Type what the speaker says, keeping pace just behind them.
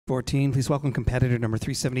14. Please welcome competitor number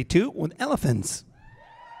 372 with Elephants.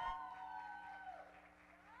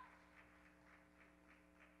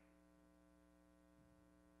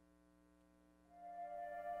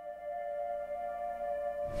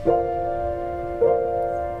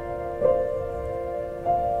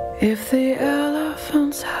 If the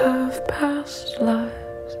elephants have past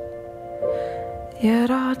lives,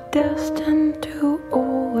 yet are destined to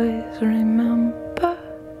always remember,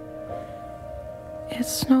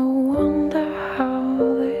 it's no wonder how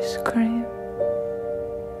they scream.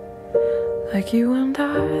 Like you and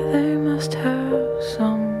I, they must have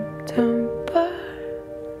some temper,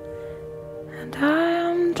 and I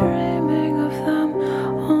am dreaming of them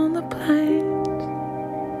on the plains,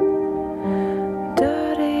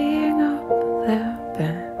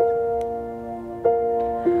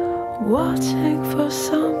 watching for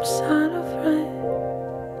some sign of rain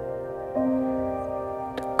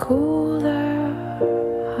to cool their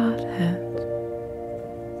hot heads.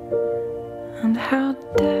 And how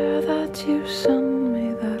dare that you send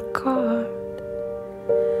me that card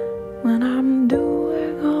when I'm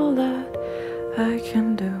doing all that I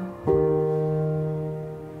can do.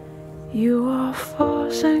 You are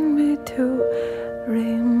forcing me to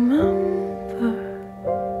remember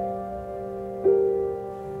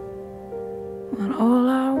when all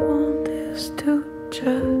I want is to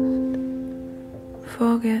just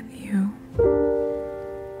forget you.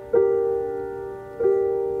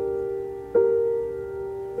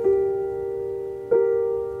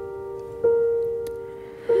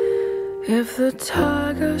 If the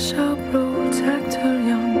tiger shall protect her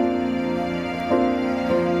young,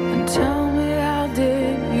 and tell me how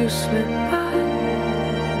did you slip by?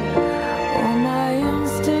 All my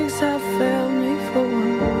instincts have failed me for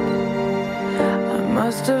once.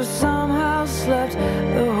 Must have somehow slept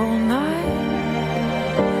the whole night,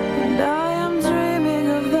 and I am dreaming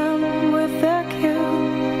of them with their cue,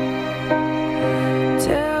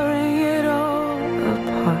 tearing it all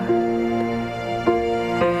apart,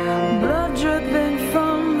 blood dripping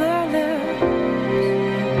from their lips,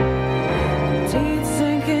 teeth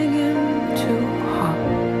sinking into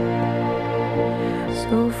heart.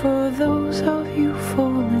 So for those of you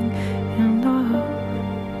falling in love,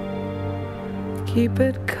 keep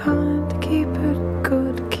it kind, keep it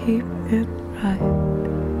good, keep it right.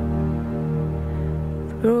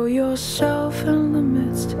 Throw yourself in the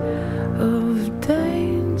midst of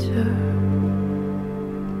danger,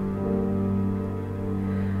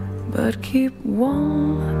 but keep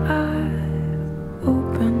one eye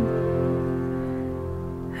open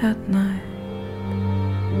at night.